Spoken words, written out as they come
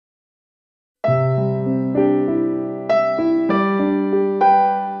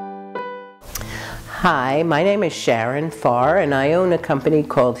Hi, my name is Sharon Fahrer and I own a company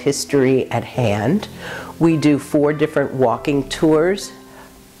called History at Hand. We do 4 different walking tours: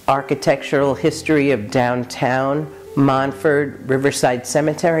 architectural history of downtown, Montford, Riverside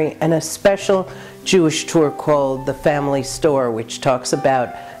Cemetery, and a special Jewish tour called The Family Store, which talks about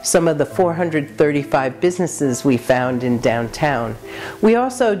some of the 435 businesses we found in downtown. We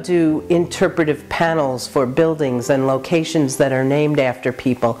also do interpretive panels for buildings and locations that are named after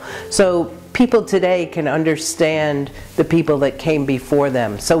people, so people today can understand the people that came before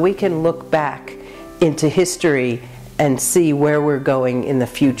them, so we can look back into history and see where we're going in the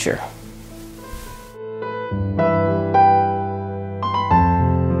future.